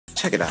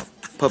check it out.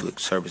 Public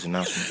service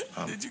announcement.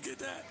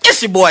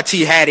 It's your boy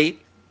T Hattie,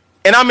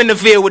 and I'm in the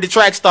field with the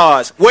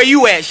Trackstarz. Where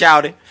you at,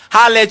 shouting?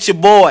 Holla at your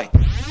boy.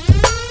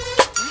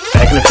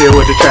 Back in the field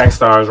with the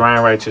Trackstarz.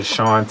 Ryan Righteous,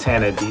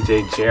 Seantana,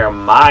 DJ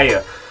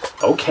Jeremiah.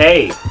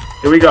 Okay,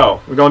 here we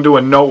go. We're gonna do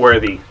a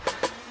Noteworthy.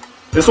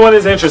 This one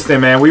is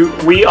interesting, man. We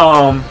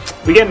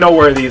get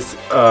Noteworthies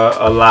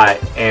a lot,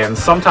 and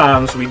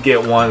sometimes we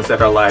get ones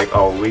that are like,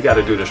 oh, we got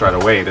to do this right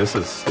away. This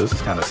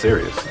is kind of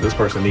serious. This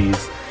person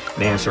needs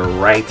an answer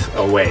right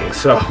away.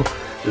 So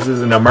this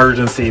is an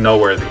emergency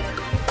Noteworthy.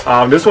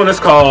 This one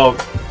is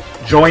called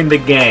Join the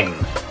Gang.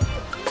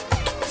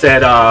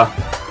 Said,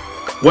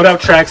 what up,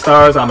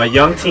 Trackstarz? I'm a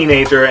young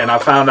teenager and I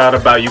found out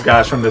about you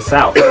guys from the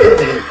South.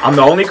 I'm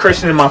the only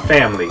Christian in my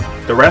family.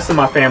 The rest of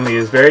my family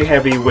is very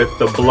heavy with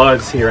the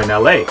Bloods here in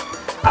LA.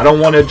 I don't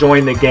want to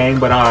join the gang,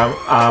 but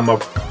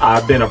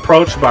I've been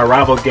approached by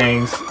rival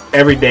gangs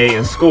every day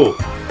in school.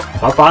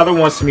 My father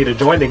wants me to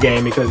join the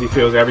gang because he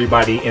feels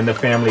everybody in the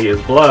family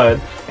is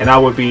Blood, and I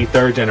would be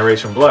third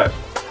generation Blood.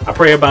 I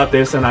pray about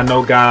this, and I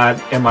know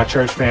God and my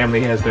church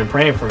family has been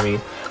praying for me,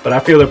 but I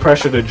feel the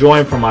pressure to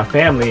join from my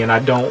family, and I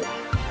don't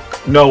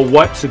know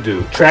what to do.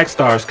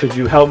 Trackstarz, could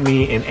you help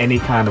me in any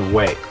kind of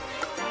way?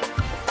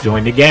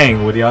 Join the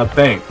gang. What do y'all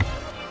think?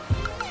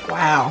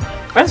 Wow.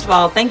 First of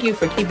all, thank you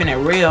for keeping it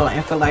real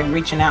and for like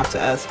reaching out to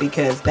us,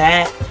 because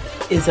that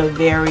is a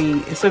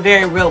very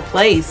real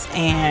place,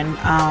 and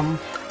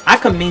I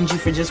commend you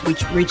for just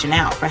reaching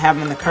out, for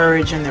having the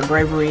courage and the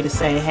bravery to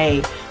say,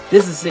 hey,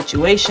 this is a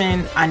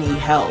situation, I need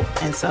help.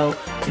 And so,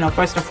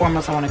 first and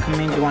foremost, I want to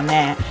commend you on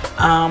that.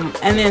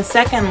 And then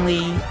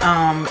secondly,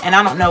 and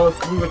I don't know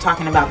if we were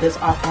talking about this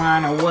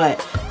offline or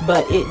what,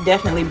 but it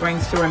definitely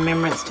brings to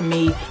remembrance to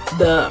me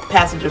the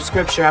passage of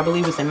scripture, I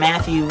believe it's in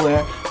Matthew,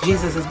 where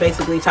Jesus is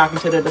basically talking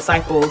to the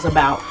disciples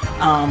about,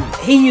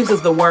 he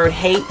uses the word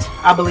hate,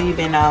 I believe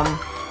in,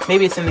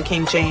 maybe it's in the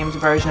King James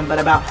version, but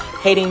about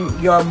hating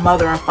your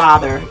mother and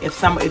father.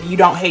 If you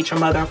don't hate your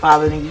mother and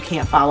father, then you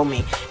can't follow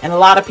me. And a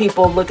lot of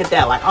people look at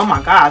that like, oh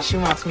my gosh, she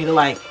wants me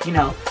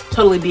to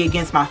totally be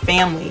against my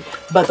family.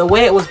 But the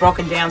way it was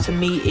broken down to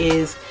me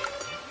is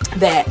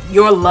that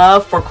your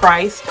love for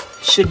Christ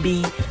should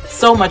be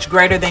so much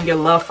greater than your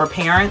love for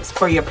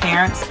your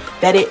parents,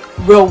 that it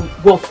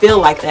will feel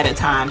like that at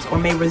times, or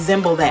may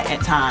resemble that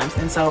at times.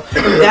 And so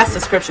that's the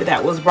scripture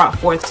that was brought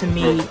forth to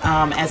me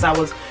as I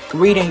was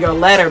reading your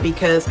letter,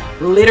 because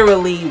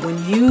literally when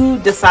you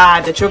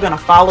decide that you're going to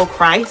follow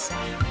Christ,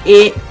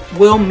 it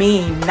will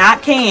mean,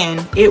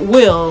 it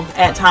will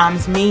at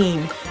times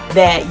mean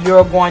that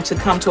you're going to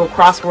come to a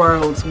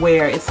crossroads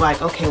where it's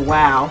like, okay,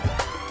 wow,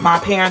 my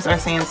parents are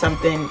saying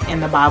something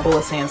and the Bible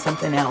is saying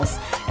something else.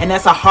 And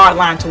that's a hard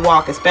line to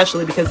walk,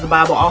 especially because the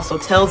Bible also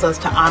tells us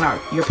to honor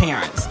your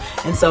parents.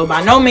 And so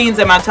by no means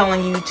am I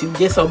telling you to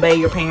disobey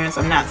your parents.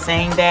 I'm not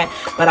saying that.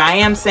 But I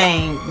am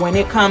saying when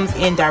it comes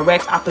in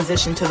direct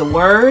opposition to the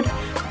word,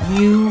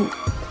 you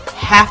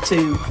have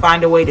to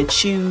find a way to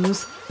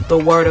choose the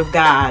word of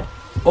God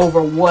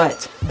over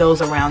what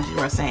those around you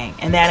are saying.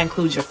 And that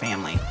includes your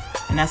family.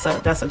 And that's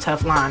a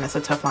tough line. That's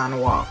a tough line to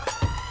walk.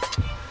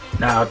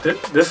 Now,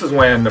 this is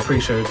when the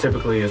preacher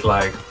typically is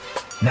like,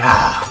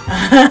 nah,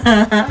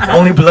 the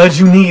only blood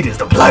you need is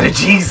the blood of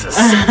Jesus.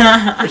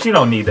 But you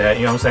don't need that,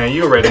 you know what I'm saying?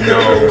 You already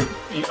know,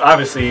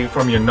 obviously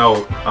from your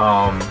note,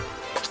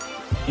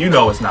 you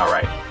know it's not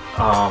right.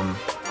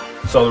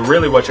 So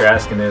really what you're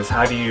asking is,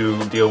 how do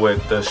you deal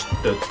with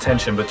the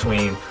tension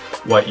between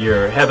what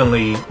your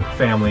heavenly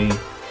family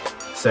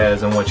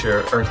says and what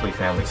your earthly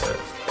family says?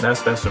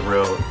 That's a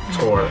real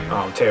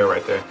tear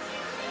right there.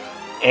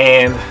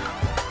 And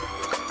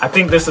I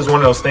think this is one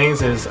of those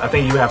things is, I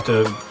think you have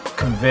to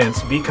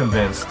be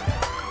convinced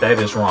that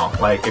it's wrong.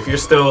 Like if you're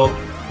still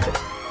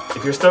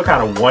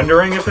kind of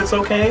wondering if it's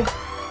okay,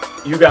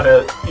 you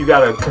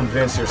gotta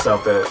convince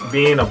yourself that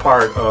being a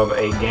part of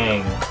a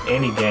gang,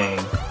 any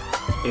gang,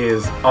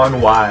 is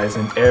unwise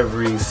in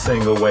every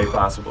single way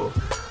possible.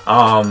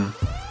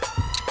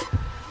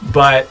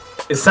 But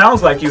it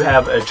sounds like you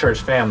have a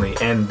church family,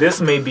 and this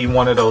may be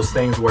one of those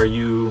things where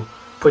you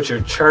put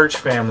your church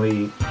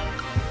family,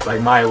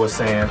 like Maya was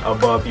saying,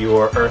 above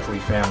your earthly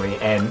family,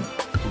 and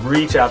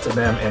reach out to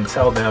them and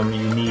tell them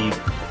you need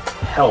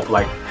help,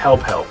 like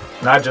help,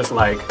 not just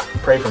like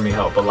pray for me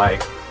help, but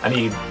like I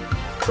need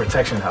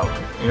protection help.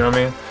 You know what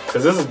I mean?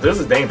 Because this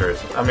is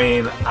dangerous. I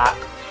mean,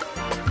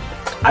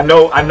 I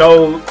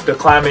know the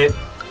climate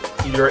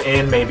you're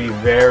in may be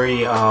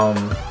very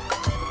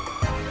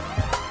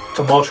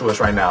tumultuous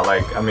right now.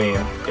 Like, I mean,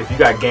 if you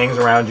got gangs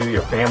around you,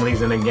 your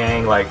family's in a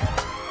gang, like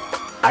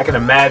I can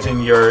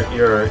imagine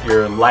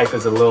your life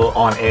is a little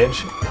on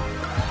edge.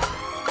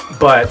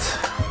 But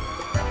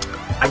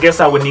I guess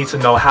I would need to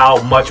know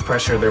how much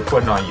pressure they're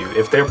putting on you.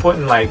 If they're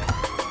putting like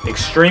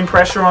extreme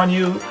pressure on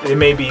you, it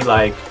may be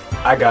like,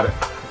 I got it,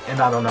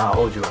 and I don't know how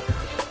old you are.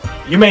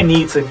 You may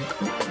need to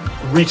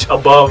reach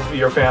above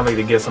your family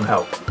to get some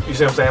help. You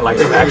see what I'm saying? Like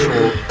some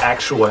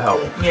actual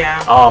help.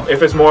 Yeah.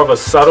 If it's more of a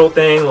subtle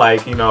thing,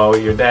 like, you know,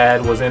 your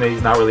dad was in it,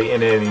 he's not really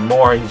in it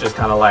anymore. He's just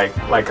kind of like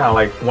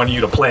wanting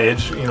you to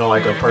pledge, you know,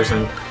 like a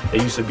person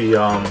that used to be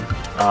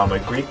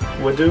a Greek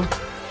would do.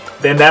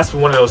 Then that's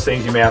one of those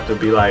things you may have to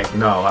be like,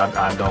 no,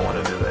 I don't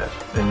want to do that,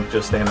 and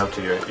just stand up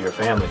to your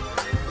family.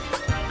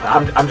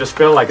 I'm just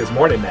feeling like it's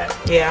more than that.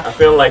 Yeah. I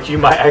feel like you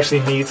might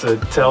actually need to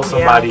tell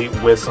somebody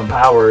with some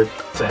power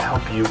to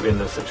help you in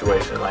the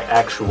situation, like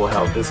actual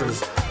help. This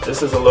is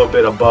a little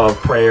bit above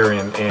prayer,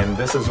 and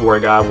this is where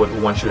God would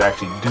want you to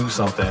actually do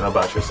something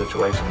about your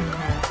situation.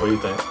 What do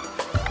you think?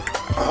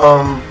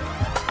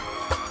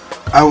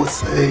 I would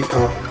say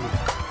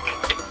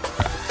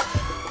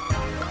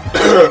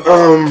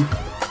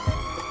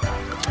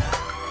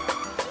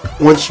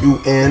once you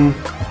in,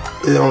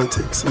 it only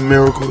takes a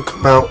miracle to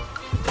come out.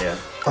 Yeah.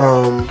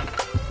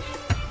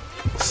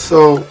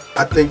 So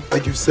I think,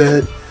 like you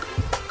said,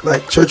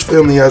 like church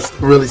family has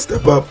to really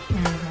step up,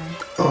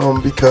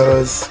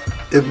 because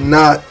if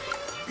not,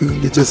 you can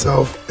get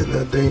yourself in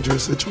a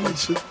dangerous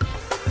situation.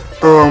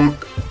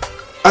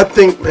 I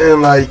think,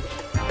 man, like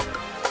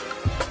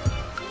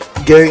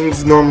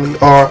gangs normally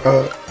are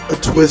a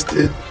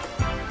twisted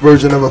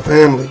version of a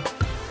family.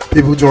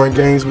 People join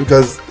gangs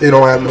because they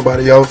don't have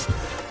nobody else.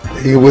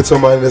 They with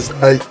somebody that's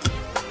like,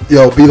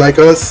 yo, be like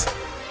us.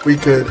 We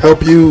could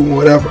help you,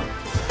 whatever.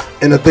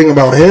 And the thing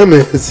about him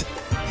is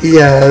he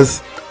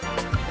has,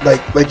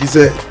 like you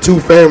said, two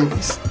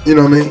families. You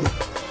know what I mean?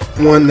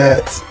 One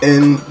that's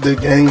in the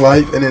gang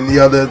life, and then the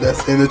other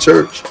that's in the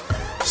church.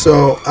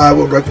 So I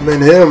would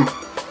recommend him.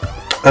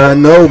 I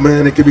know,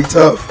 man, it could be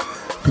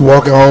tough. You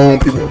walking home,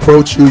 people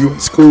approach you. You in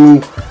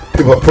school,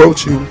 people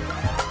approach you.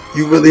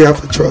 You really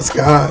have to trust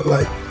God.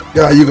 Like,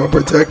 God, you're gonna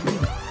protect me.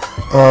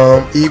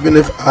 Even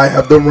if I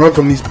have to run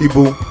from these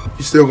people,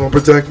 you're still gonna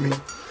protect me.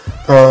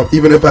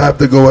 Even if I have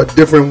to go a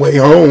different way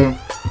home,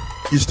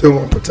 you still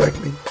gonna protect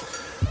me.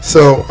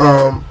 So,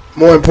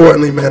 more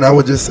importantly, man, I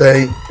would just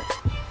say,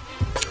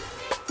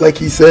 like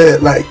he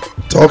said, like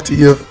talk to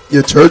your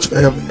church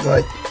family,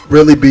 like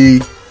really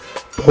be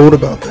bold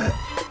about that.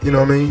 You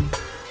know what I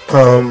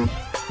mean?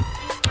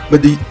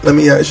 But let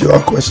me ask you all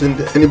a question.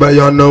 Did anybody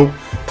y'all know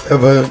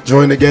ever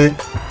joined a gang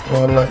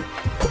or like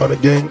part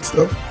of gang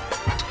stuff?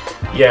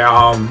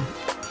 Yeah,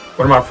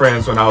 one of my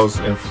friends when I was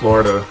in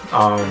Florida,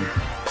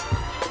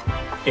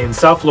 in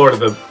South Florida,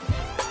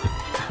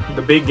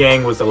 the big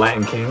gang was the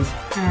Latin Kings,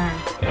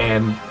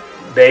 and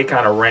they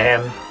kind of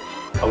ran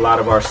a lot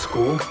of our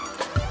school,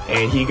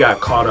 and he got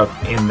caught up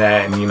in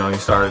that, and you know, he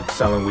started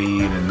selling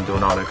weed and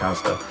doing all that kind of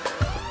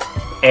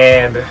stuff.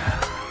 And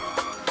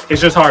it's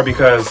just hard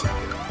because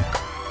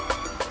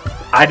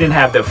I didn't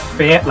have the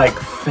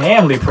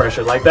family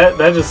pressure like that.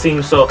 That just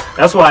seems so.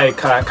 That's why it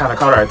kind of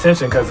caught our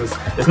attention, because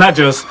it's not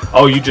just,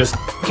 oh, you just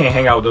can't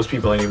hang out with those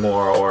people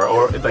anymore,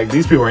 or like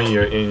these people are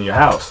in your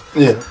house.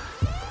 Yeah.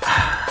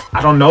 I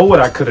don't know what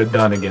I could have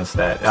done against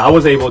that. I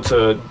was able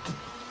to,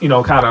 you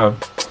know,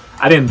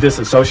 I didn't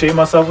disassociate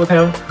myself with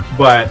him,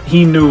 but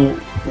he knew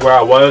where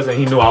I was, and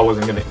he knew I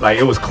wasn't gonna, like,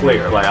 it was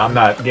clear, like, I'm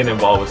not getting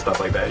involved with stuff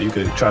like that. You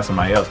could try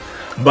somebody else,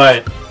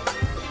 but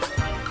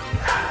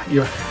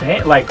your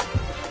like,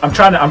 I'm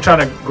trying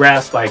to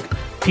grasp, like,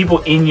 people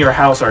in your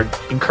house are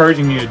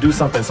encouraging you to do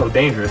something so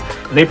dangerous,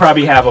 and they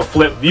probably have a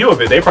flip view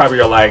of it. They probably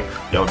are like,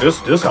 yo,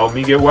 this helped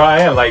me get where I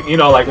am. Like, you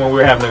know, like when we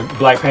were having the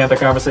Black Panther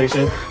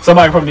conversation,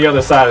 somebody from the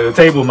other side of the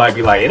table might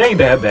be like, it ain't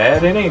that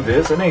bad, it ain't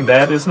this, it ain't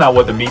that, it's not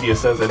what the media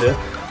says it is.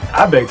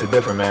 I beg to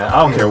differ, man.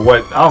 I don't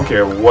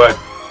care what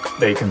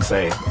they can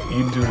say.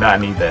 You do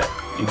not need that.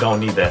 You don't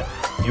need that.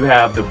 You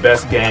have the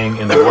best gang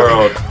in the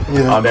world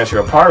that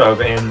you're a part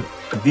of, and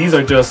these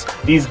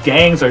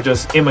gangs are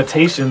just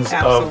imitations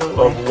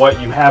of what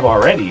you have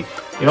already.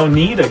 You don't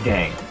need a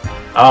gang.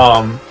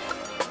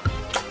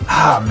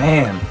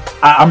 Man,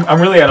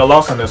 I'm really at a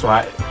loss on this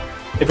one.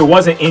 If it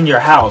wasn't in your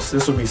house,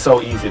 this would be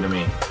so easy to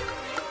me.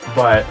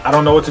 But I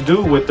don't know what to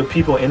do with the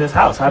people in his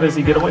house. How does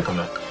he get away from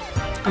that?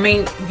 I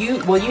mean, you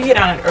hit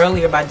on it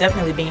earlier by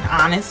definitely being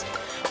honest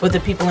with the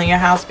people in your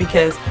house,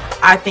 because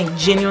I think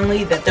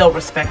genuinely that they'll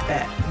respect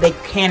that. They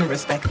can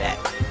respect that.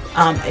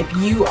 If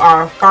you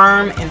are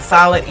firm and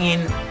solid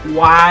in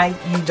why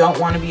you don't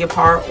want to be a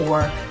part,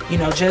 or, you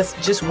know,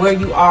 just where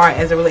you are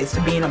as it relates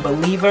to being a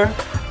believer,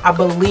 I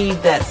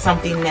believe that's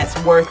something that's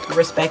worth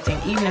respecting,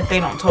 even if they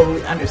don't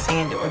totally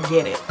understand it or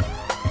get it.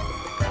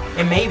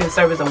 It may even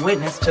serve as a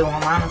witness to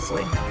them,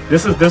 honestly.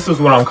 This is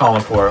what I'm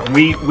calling for.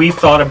 We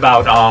thought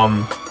about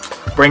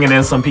bringing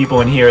in some people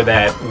in here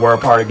that were a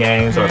part of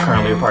gangs or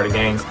currently a part of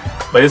gangs.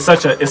 But it's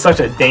such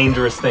a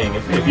dangerous thing.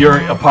 If you're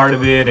a part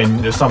of it and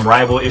there's some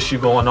rival issue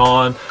going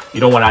on, you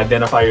don't want to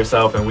identify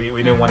yourself, and we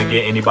didn't want to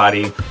get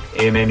anybody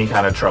in any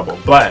kind of trouble.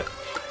 But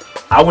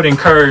I would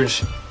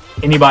encourage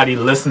anybody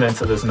listening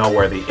to this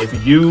Noteworthy,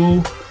 if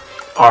you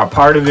are a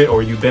part of it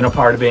or you've been a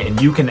part of it, and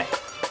you can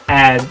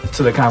add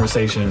to the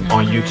conversation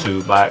on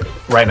YouTube by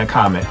writing a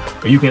comment,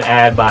 or you can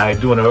add by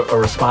doing a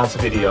response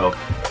video.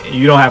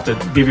 You don't have to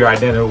give your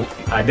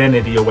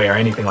identity away or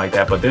anything like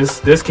that, but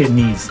this kid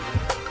needs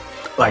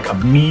like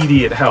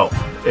immediate help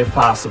if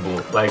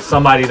possible, like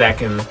somebody that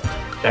can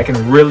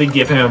really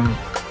give him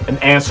an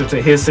answer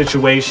to his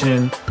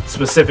situation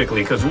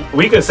specifically, because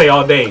we could say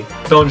all day,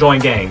 don't join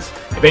gangs.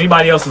 If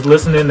anybody else is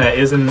listening that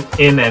isn't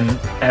in an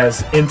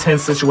as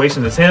intense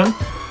situation as him,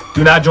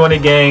 do not join a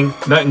gang.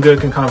 Nothing good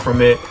can come from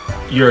it.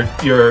 Your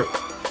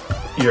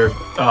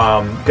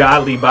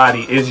godly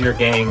body is your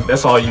gang.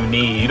 That's all you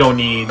need. You don't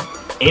need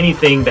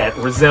anything that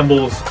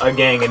resembles a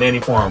gang in any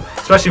form,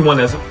 especially one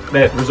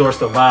that resorts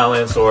to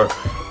violence or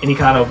any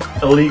kind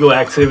of illegal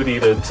activity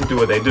to do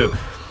what they do.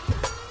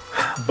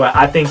 But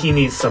I think he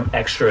needs some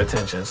extra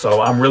attention.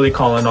 So I'm really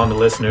calling on the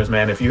listeners,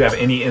 man. If you have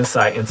any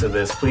insight into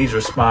this, please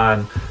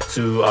respond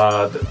to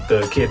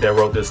the kid that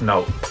wrote this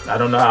note. I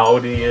don't know how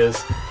old he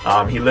is.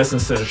 He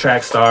listens to the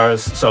Trackstarz,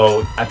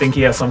 so I think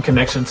he has some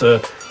connection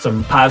to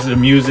some positive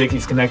music.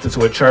 He's connected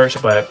to a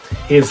church, but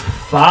his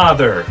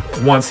father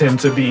wants him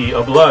to be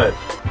a blood.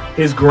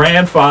 His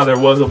grandfather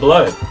was a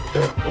blood.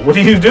 What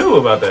do you do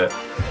about that?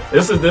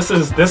 This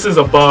is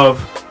above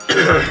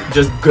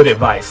just good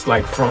advice,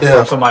 like from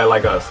somebody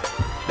like us.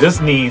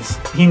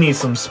 He needs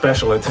some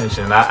special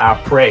attention.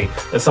 I pray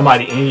that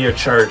somebody in your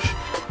church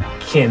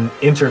can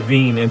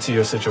intervene into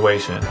your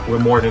situation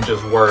with more than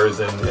just words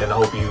and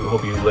hope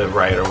you live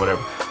right or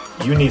whatever.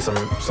 You need some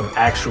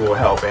actual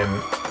help,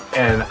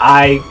 and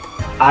I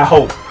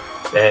hope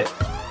that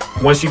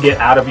once you get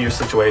out of your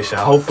situation,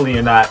 hopefully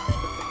you're not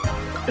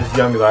as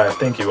young as I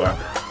think you are.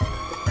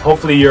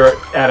 Hopefully you're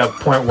at a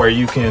point where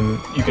you can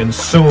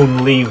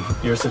soon leave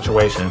your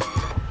situation.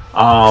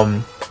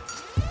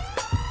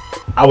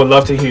 I would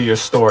love to hear your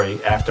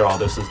story after all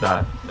this is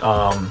done.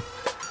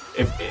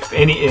 If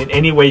in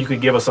any way you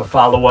could give us a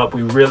follow-up,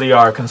 we really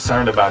are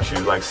concerned about you.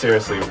 Like,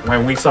 seriously,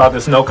 when we saw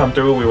this note come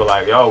through, we were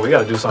like, yo, we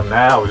got to do something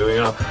now.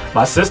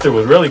 My sister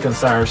was really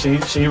concerned.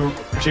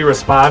 She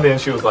responded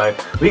and she was like,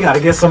 we got to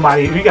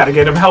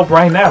get him help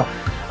right now.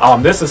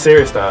 This is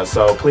serious to us,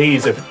 so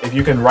please, if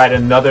you can write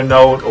another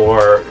note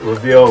or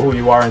reveal who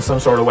you are in some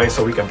sort of way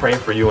so we can pray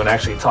for you and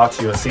actually talk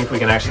to you and see if we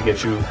can actually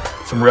get you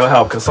some real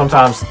help, because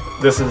sometimes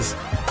this is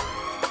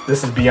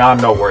beyond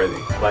noteworthy.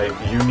 Like,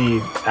 you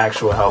need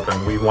actual help,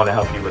 and we want to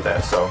help you with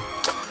that. So,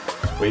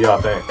 what do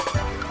y'all think?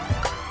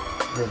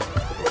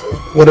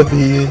 What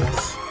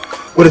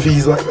if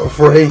he's like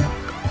afraid?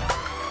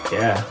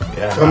 Yeah.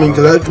 I mean,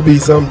 because that could be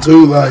something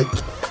too, like,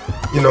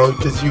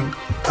 because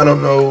I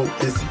don't know,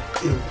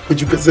 would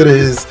you consider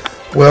his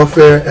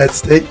welfare at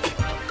stake?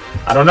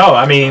 I don't know.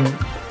 I mean,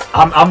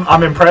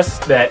 I'm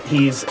impressed that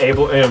he's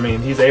able. I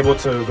mean, he's able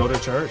to go to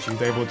church.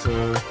 He's able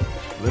to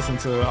listen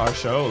to our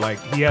show.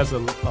 Like, he has a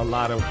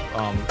lot of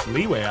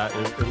leeway.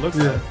 It looks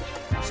like.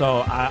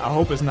 So I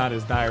hope it's not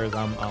as dire as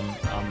I'm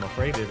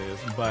afraid it is.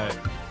 But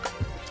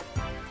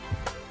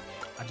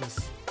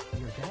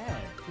your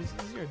dad. This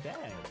is your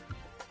dad.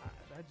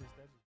 I just.